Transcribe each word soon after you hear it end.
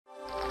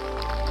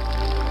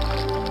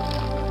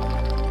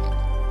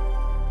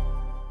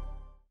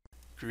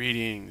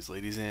Greetings,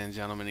 ladies and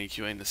gentlemen.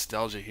 EQA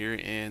Nostalgia here,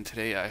 and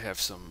today I have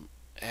some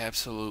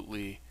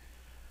absolutely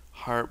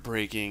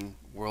heartbreaking,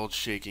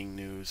 world-shaking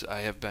news. I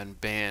have been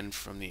banned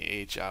from the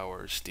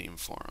H-Hour Steam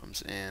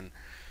forums, and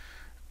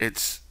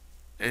it's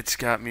it's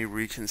got me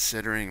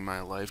reconsidering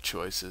my life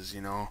choices.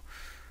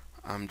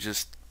 I'm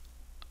just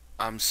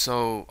I'm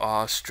so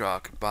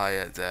awestruck by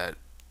it that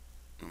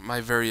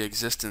my very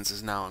existence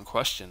is now in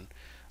question.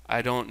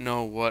 I don't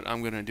know what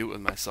I'm gonna do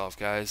with myself,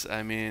 guys.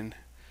 I mean,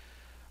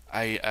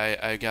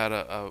 I got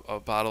a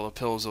bottle of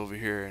pills over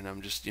here, and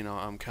I'm just,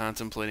 I'm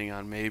contemplating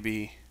on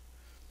maybe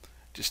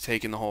just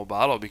taking the whole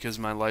bottle because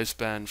my life's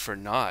been for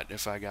naught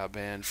if I got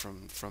banned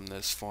from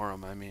this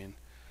forum. I mean,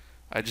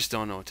 I just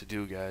don't know what to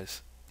do,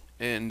 guys.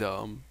 And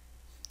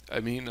I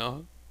mean,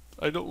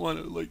 I don't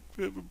want to like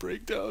have a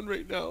breakdown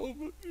right now,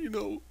 but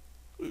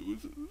it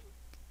was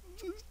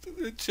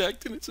I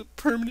checked and it's a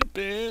permanent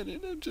ban,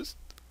 and it's just,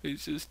 I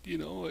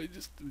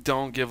just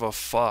don't give a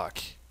fuck.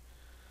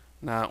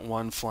 Not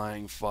one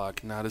flying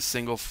fuck. Not a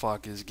single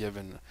fuck is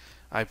given.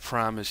 I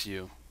promise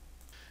you.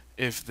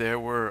 If there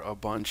were a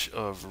bunch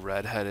of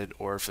red-headed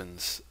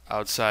orphans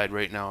outside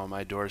right now on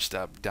my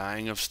doorstep,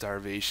 dying of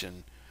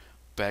starvation,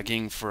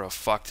 begging for a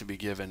fuck to be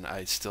given,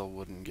 I still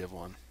wouldn't give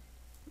one.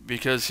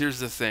 Because here's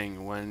the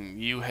thing, when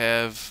you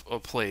have a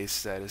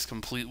place that is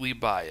completely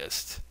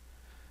biased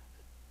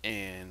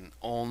and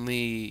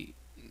only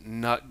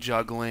nut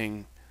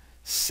juggling,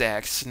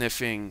 sack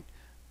sniffing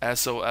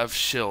SOF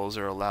shills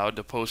are allowed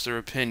to post their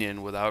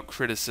opinion without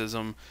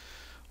criticism,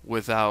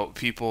 without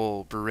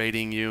people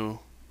berating you,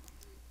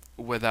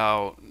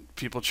 without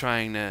people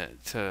trying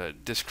to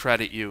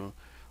discredit you,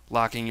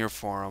 locking your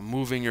forum,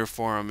 moving your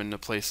forum into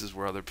places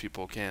where other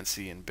people can't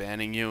see, and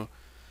banning you.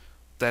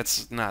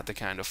 That's not the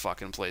kind of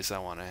fucking place I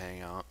want to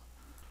hang out.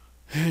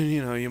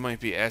 You might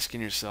be asking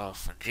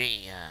yourself,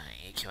 Gee,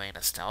 AQA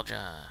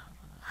Nostalgia,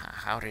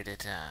 how did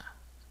it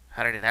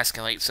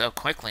escalate so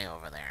quickly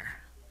over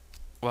there?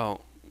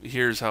 well,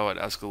 here's how it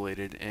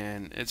escalated,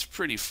 and it's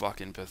pretty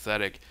fucking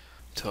pathetic.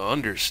 To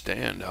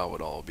understand how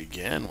it all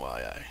began,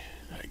 why,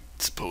 I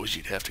suppose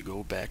you'd have to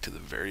go back to the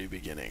very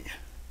beginning.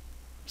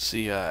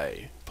 See,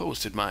 I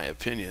posted my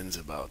opinions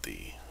about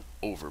the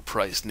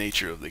overpriced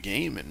nature of the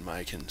game and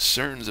my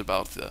concerns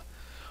about the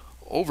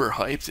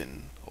overhyped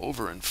and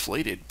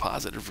overinflated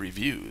positive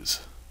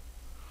reviews.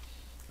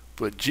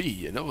 But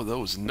gee,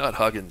 those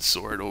nut-hugging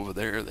sort over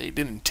there, they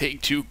didn't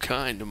take too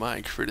kind to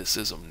my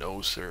criticism,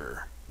 no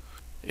sir.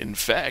 In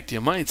fact,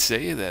 you might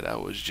say that I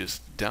was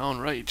just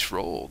downright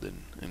trolled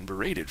and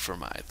berated for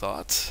my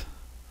thoughts.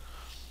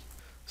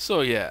 So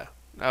yeah,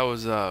 I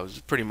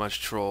was pretty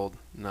much trolled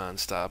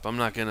nonstop. I'm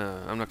not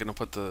gonna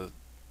put the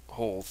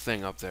whole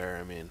thing up there.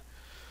 I mean,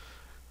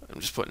 I'm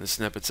just putting the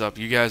snippets up.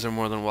 You guys are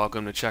more than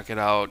welcome to check it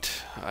out.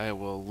 I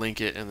will link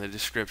it in the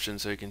description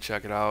so you can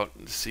check it out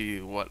and see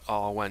what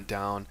all went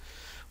down.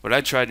 But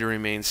I tried to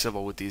remain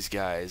civil with these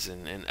guys,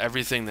 and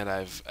everything that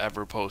I've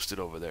ever posted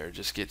over there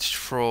just gets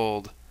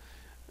trolled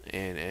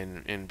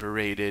and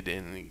berated,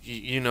 and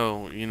you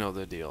know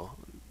the deal.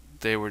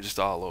 They were just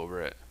all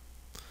over it.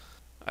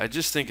 I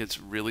just think it's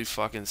really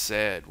fucking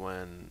sad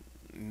when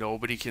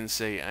nobody can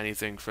say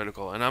anything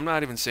critical. And I'm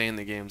not even saying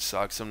the game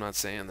sucks. I'm not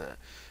saying that.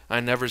 I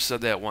never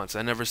said that once.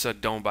 I never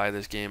said don't buy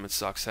this game, it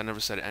sucks. I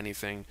never said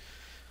anything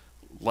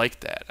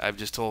like that. I've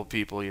just told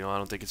people, I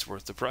don't think it's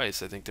worth the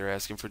price. I think they're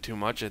asking for too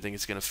much. I think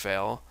it's going to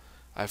fail.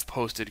 I've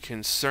posted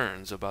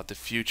concerns about the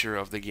future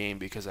of the game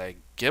because I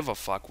give a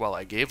fuck. Well,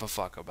 I gave a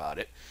fuck about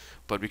it.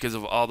 But because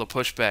of all the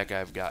pushback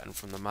I've gotten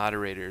from the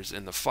moderators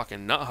and the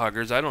fucking nut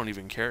huggers, I don't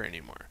even care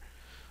anymore.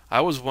 I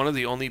was one of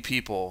the only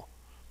people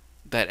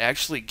that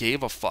actually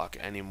gave a fuck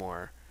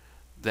anymore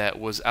that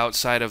was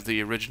outside of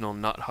the original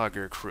nut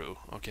hugger crew,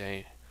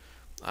 okay?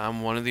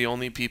 I'm one of the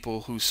only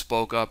people who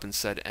spoke up and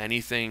said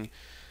anything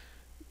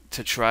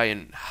to try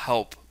and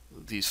help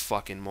these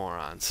fucking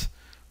morons,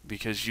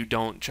 because you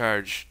don't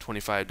charge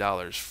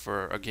 $25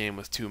 for a game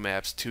with two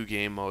maps, two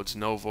game modes,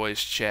 no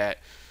voice chat,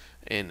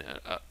 and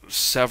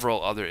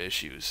several other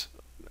issues.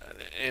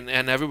 And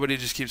everybody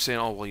just keeps saying,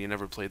 "Oh, well, you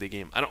never play the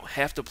game." I don't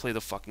have to play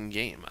the fucking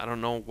game. I don't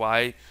know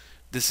why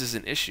this is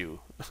an issue.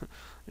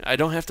 I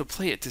don't have to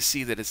play it to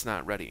see that it's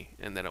not ready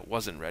and that it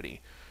wasn't ready,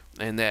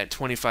 and that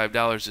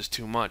 $25 is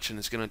too much and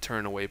it's going to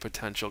turn away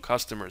potential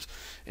customers,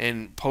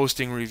 and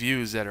posting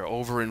reviews that are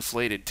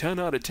overinflated. 10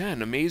 out of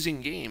 10,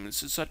 amazing game.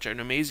 This is such an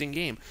amazing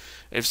game.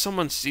 If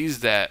someone sees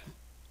that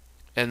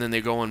and then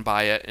they go and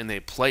buy it and they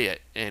play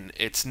it and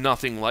it's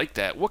nothing like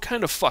that, what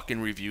kind of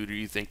fucking review do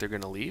you think they're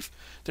going to leave?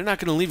 They're not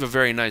going to leave a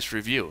very nice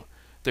review.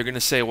 They're going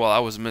to say, well, I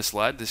was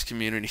misled. This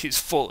community is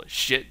full of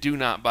shit. Do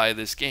not buy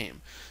this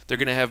game. They're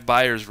going to have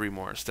buyer's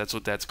remorse. That's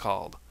what that's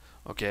called.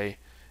 Okay?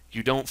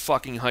 You don't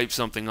fucking hype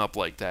something up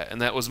like that.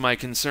 And that was my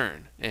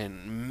concern.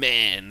 And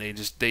man,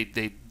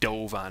 they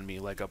dove on me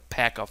like a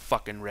pack of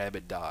fucking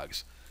rabid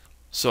dogs.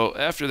 So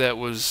after that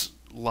was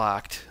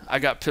locked, I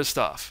got pissed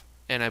off,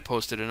 and I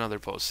posted another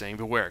post saying,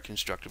 "Beware,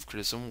 constructive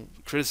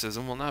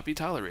criticism will not be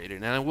tolerated."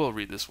 And I will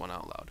read this one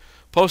out loud.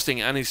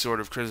 Posting any sort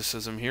of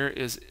criticism here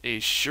is a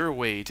sure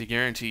way to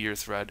guarantee your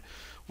thread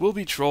will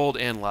be trolled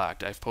and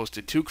locked. I've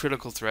posted 2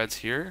 critical threads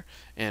here,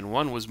 and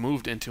one was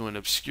moved into an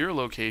obscure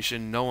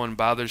location no one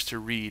bothers to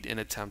read in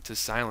attempt to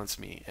silence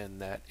me,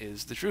 and that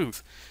is the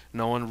truth.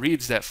 No one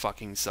reads that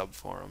fucking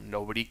subforum.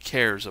 Nobody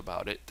cares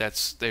about it.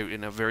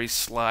 In a very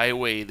sly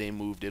way they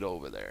moved it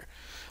over there.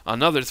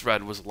 Another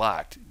thread was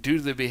locked due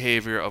to the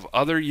behavior of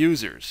other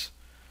users,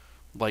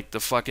 like the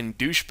fucking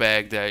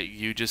douchebag that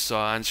you just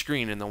saw on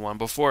screen and the one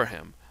before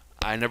him.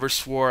 I never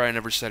swore, I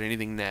never said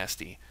anything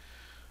nasty.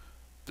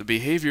 The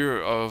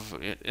behavior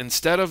of,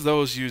 instead of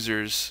those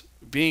users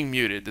being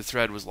muted, the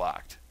thread was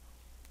locked.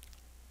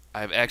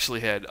 I've actually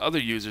had other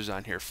users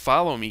on here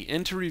follow me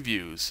into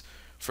reviews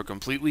for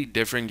completely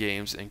different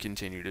games and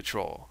continue to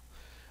troll.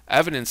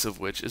 Evidence of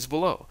which is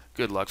below.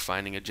 Good luck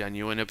finding a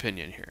genuine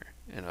opinion here.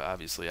 And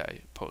obviously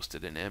I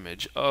posted an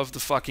image of the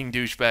fucking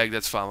douchebag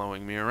that's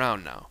following me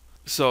around now.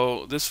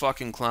 So this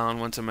fucking clown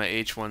went to my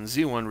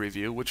H1Z1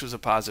 review, which was a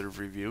positive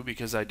review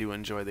because I do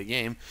enjoy the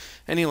game,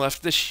 and he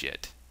left this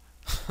shit.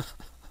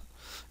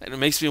 And it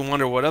makes me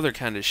wonder what other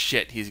kind of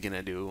shit he's going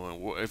to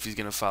do if he's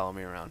going to follow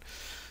me around.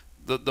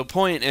 The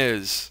point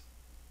is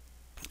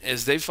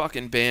they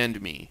fucking banned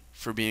me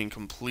for being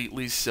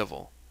completely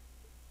civil,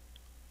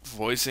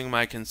 voicing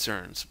my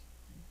concerns,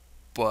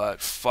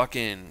 but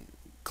fucking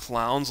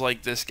clowns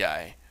like this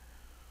guy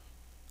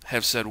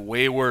have said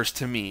way worse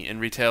to me in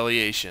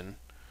retaliation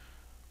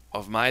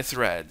of my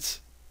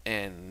threads,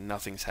 and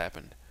nothing's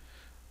happened.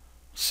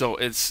 So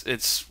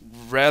it's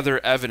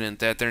rather evident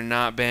that they're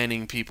not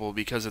banning people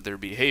because of their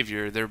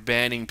behavior. They're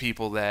banning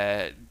people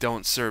that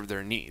don't serve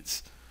their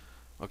needs.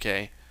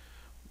 Okay?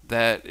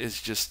 That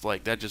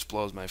just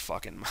blows my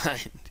fucking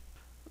mind.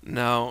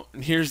 Now,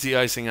 here's the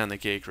icing on the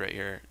cake right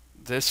here.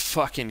 This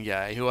fucking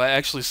guy, who I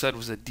actually said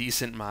was a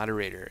decent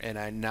moderator, and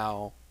I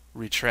now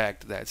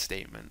retract that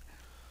statement,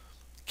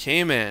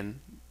 came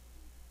in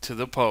to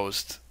the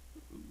post,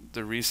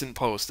 the recent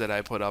post that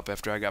I put up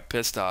after I got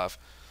pissed off,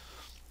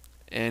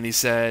 and he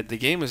said, the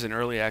game is in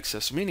early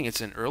access, meaning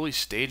it's an early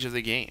stage of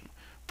the game.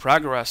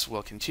 Progress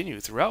will continue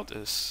throughout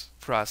this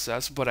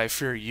process, but I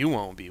fear you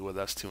won't be with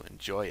us to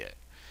enjoy it.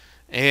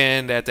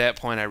 And at that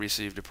point, I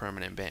received a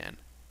permanent ban.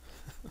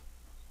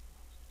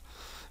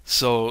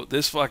 So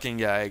this fucking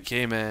guy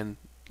came in,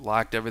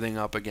 locked everything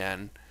up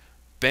again,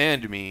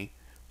 banned me,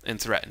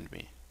 and threatened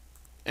me.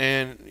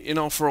 And,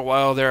 for a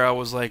while there, I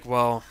was like,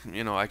 well,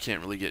 I can't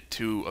really get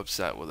too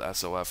upset with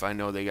SOF. I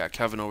know they got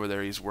Kevin over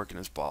there. He's working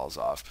his balls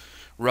off.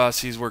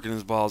 Russ, he's working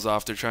his balls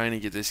off. They're trying to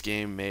get this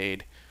game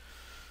made.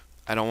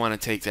 I don't want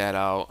to take that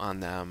out on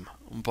them.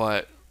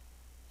 But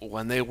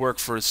when they work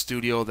for a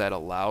studio that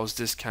allows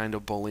this kind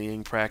of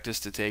bullying practice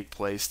to take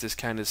place, this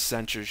kind of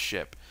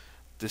censorship,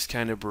 this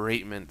kind of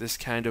beratement, this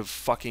kind of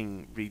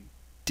fucking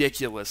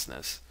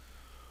ridiculousness,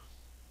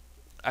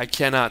 I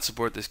cannot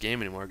support this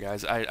game anymore,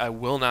 guys. I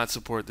will not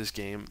support this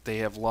game. They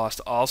have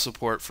lost all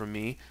support from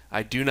me.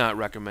 I do not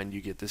recommend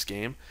you get this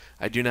game.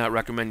 I do not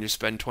recommend you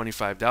spend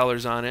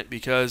 $25 on it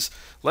because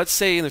let's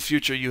say in the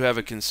future you have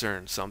a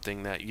concern,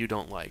 something that you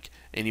don't like,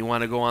 and you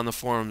want to go on the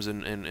forums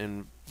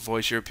and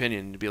voice your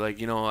opinion to be like,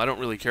 I don't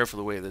really care for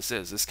the way this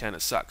is. This kind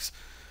of sucks.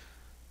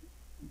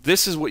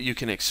 This is what you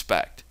can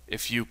expect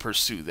if you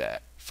pursue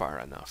that far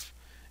enough.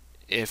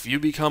 If you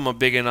become a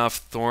big enough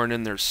thorn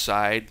in their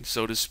side,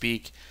 so to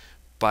speak,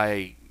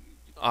 by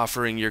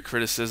offering your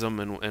criticism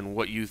and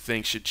what you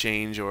think should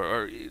change,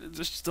 or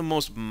just the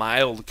most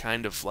mild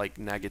kind of like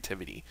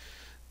negativity,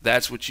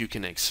 that's what you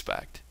can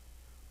expect.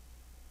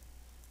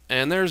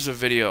 And there's a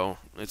video,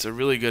 it's a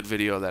really good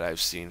video that I've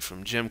seen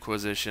from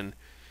Jimquisition.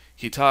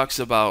 He talks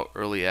about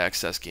early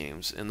access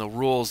games and the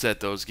rules that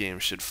those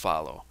games should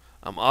follow.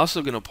 I'm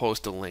also going to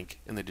post a link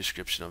in the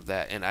description of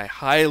that, and I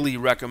highly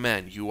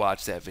recommend you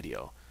watch that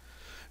video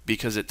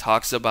because it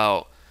talks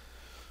about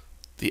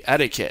the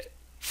etiquette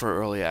for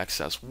early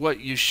access, what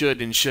you should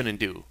and shouldn't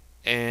do,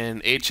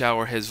 and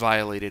H-Hour has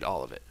violated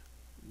all of it.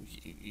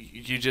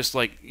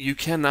 You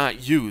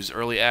cannot use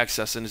early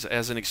access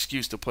as an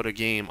excuse to put a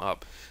game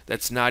up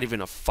that's not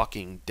even a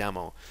fucking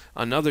demo.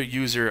 Another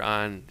user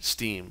on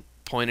Steam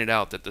pointed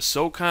out that the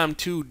SOCOM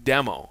 2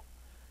 demo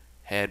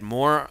had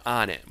more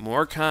on it,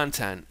 more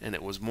content, and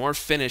it was more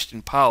finished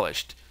and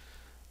polished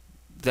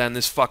than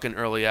this fucking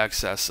early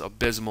access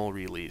abysmal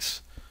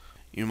release.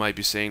 You might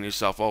be saying to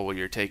yourself, "Oh, well,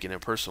 you're taking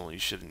it personal. You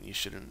shouldn't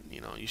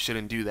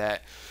do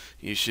that.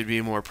 You should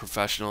be more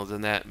professional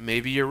than that."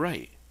 Maybe you're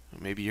right.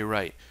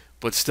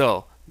 But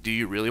still, do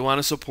you really want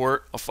to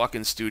support a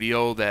fucking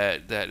studio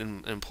that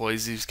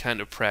employs these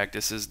kind of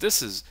practices?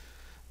 This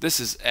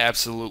is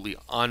absolutely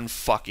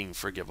unfucking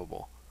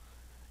forgivable.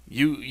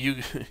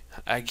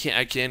 I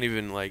can't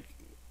even like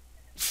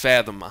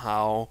fathom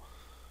how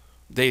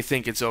they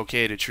think it's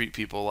okay to treat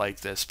people like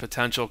this,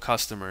 potential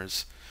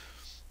customers,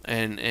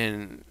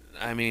 and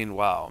I mean,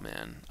 wow,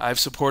 man. I've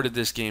supported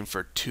this game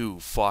for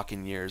 2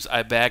 fucking years.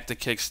 I backed the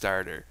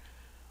Kickstarter.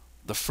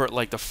 The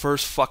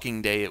first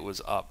fucking day it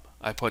was up,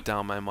 I put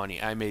down my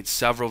money. I made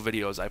several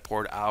videos. I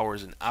poured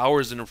hours and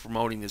hours into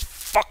promoting this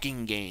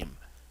fucking game.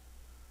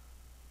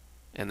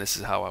 And this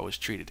is how I was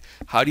treated.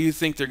 How do you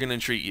think they're going to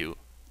treat you?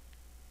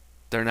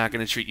 They're not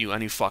going to treat you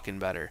any fucking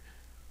better.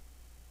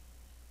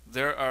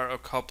 There are a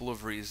couple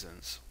of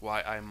reasons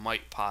why I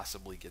might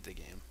possibly get the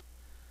game.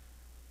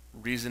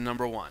 Reason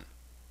number one,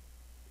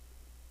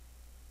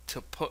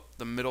 to put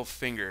the middle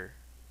finger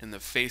in the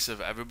face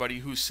of everybody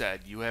who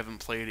said you haven't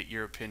played it,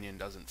 your opinion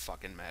doesn't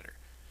fucking matter.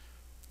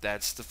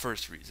 That's the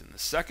first reason. The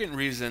second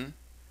reason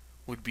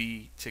would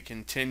be to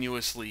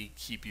continuously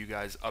keep you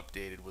guys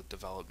updated with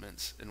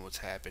developments and what's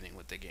happening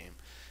with the game.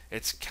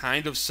 It's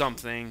kind of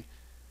something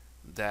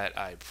that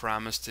I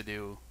promised to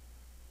do,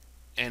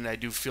 and I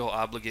do feel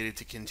obligated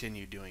to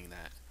continue doing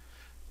that.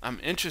 I'm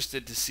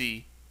interested to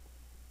see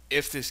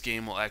if this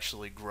game will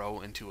actually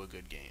grow into a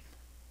good game.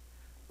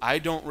 I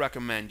don't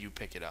recommend you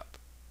pick it up.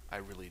 I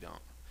really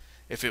don't.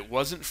 If it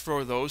wasn't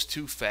for those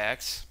three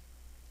facts,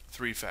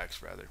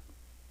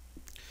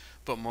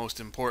 but most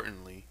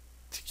importantly,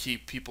 to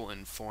keep people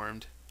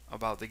informed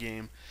about the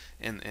game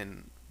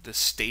and the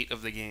state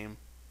of the game,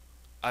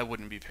 I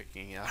wouldn't be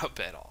picking it up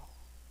at all.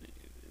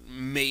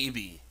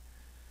 Maybe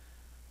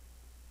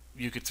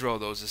you could throw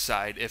those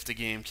aside if the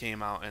game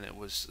came out and it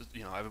was,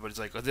 everybody's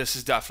like, oh, this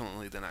is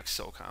definitely the next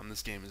SOCOM.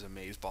 This game is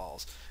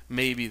amazeballs.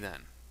 Maybe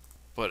then.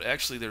 But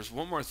actually, there's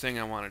one more thing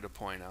I wanted to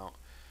point out.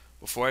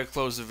 Before I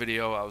close the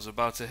video, I was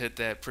about to hit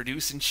that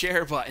produce and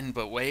share button,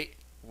 but wait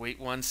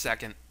 1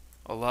 second.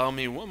 Allow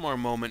me one more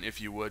moment, if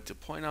you would, to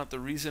point out the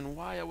reason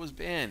why I was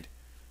banned.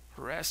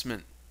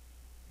 Harassment.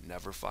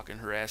 Never fucking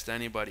harassed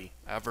anybody,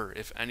 ever.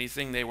 If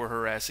anything, they were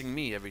harassing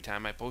me. Every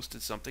time I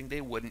posted something,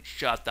 they wouldn't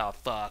shut the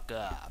fuck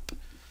up.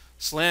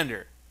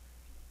 Slander.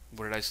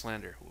 What did I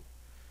slander?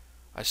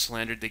 I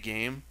slandered the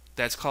game?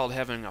 That's called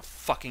having a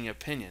fucking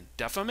opinion.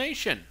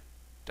 Defamation.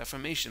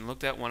 Defamation. Look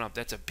that one up.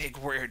 That's a big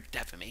word,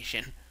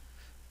 defamation.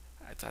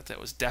 I thought that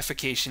was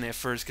defecation at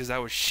first because I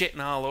was shitting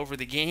all over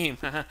the game.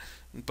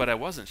 But I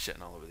wasn't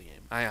shitting all over the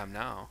game. I am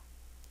now.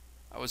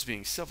 I was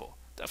being civil.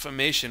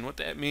 Defamation, what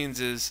that means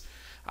is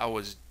I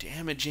was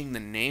damaging the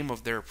name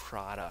of their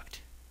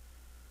product.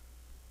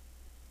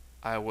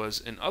 I was,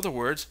 in other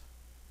words,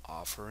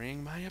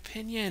 offering my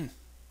opinion.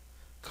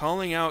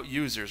 Calling out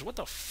users. What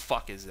the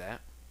fuck is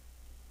that?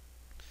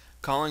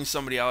 Calling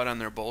somebody out on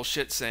their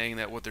bullshit, saying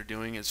that what they're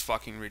doing is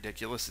fucking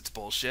ridiculous. It's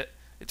bullshit.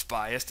 It's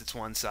biased. It's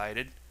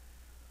one-sided.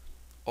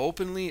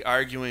 Openly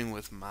arguing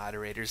with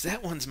moderators.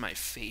 That one's my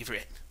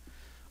favorite.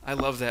 I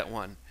love that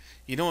one.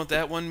 You know what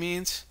that one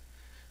means?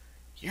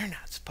 You're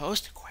not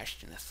supposed to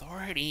question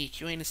authority.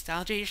 EQA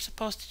Nostalgia, you're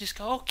supposed to just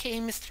go, okay,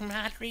 Mr.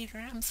 Moderator,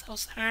 I'm so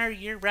sorry.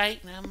 You're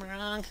right and I'm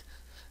wrong.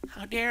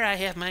 How dare I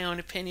have my own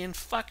opinion?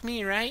 Fuck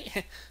me,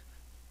 right?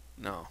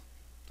 No.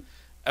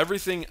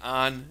 Everything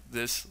on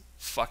this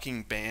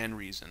fucking ban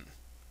reason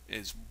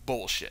is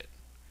bullshit.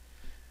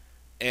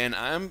 And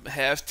I'm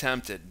half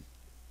tempted,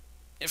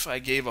 if I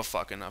gave a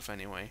fuck enough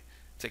anyway,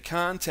 to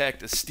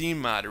contact a Steam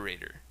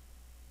moderator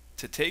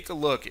to take a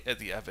look at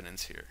the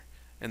evidence here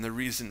and the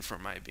reason for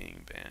my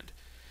being banned.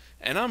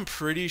 And I'm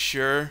pretty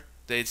sure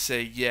they'd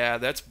say, yeah,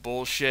 that's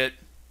bullshit,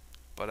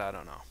 but I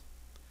don't know.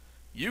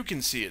 You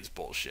can see it's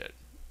bullshit.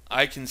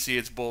 I can see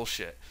it's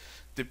bullshit.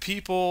 The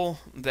people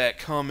that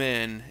come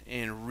in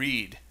and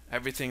read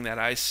everything that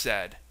I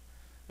said,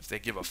 if they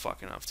give a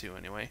fuck enough to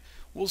anyway,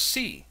 will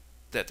see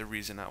that the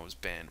reason I was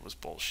banned was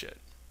bullshit.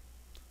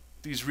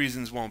 These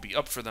reasons won't be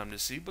up for them to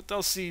see, but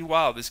they'll see,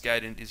 wow, this guy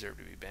didn't deserve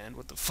to be banned.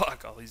 What the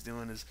fuck? All he's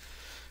doing is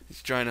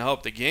he's trying to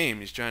help the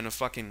game. He's trying to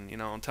fucking,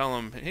 tell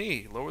them,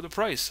 hey, lower the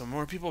price so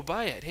more people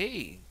buy it.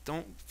 Hey,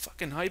 don't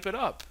fucking hype it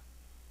up.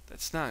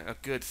 That's not a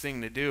good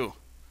thing to do.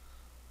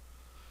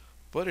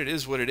 But it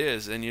is what it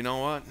is, and you know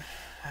what?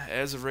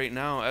 As of right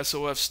now,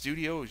 SOF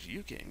Studios,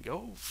 you can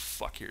go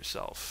fuck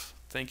yourself.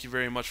 Thank you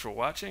very much for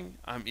watching.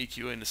 I'm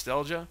EQA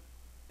Nostalgia,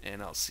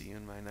 and I'll see you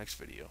in my next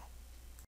video.